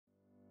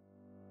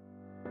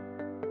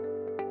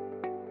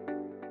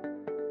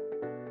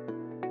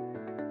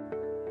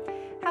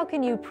How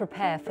can you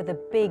prepare for the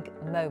big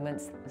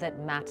moments that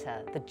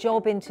matter? The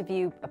job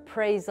interview,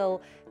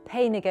 appraisal,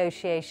 pay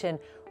negotiation,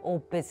 or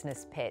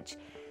business pitch.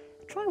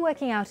 Try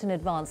working out in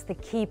advance the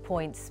key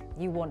points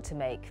you want to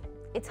make.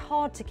 It's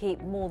hard to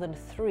keep more than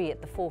 3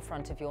 at the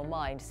forefront of your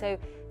mind, so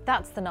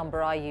that's the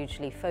number I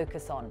usually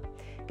focus on.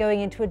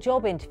 Going into a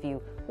job interview,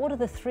 what are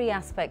the 3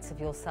 aspects of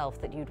yourself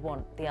that you'd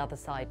want the other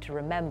side to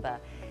remember?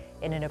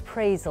 In an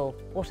appraisal,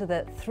 what are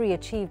the 3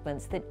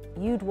 achievements that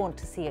you'd want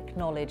to see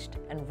acknowledged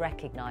and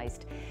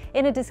recognised?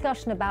 In a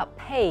discussion about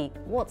pay,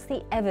 what's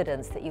the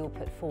evidence that you'll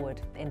put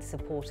forward in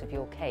support of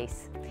your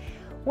case?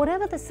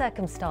 Whatever the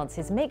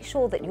circumstances, make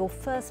sure that your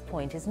first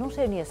point is not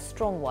only a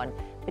strong one,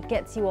 but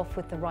gets you off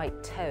with the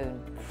right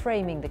tone,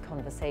 framing the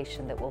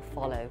conversation that will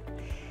follow.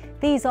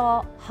 These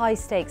are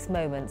high-stakes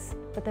moments,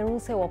 but they're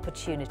also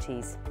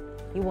opportunities.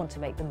 You want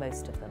to make the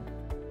most of them.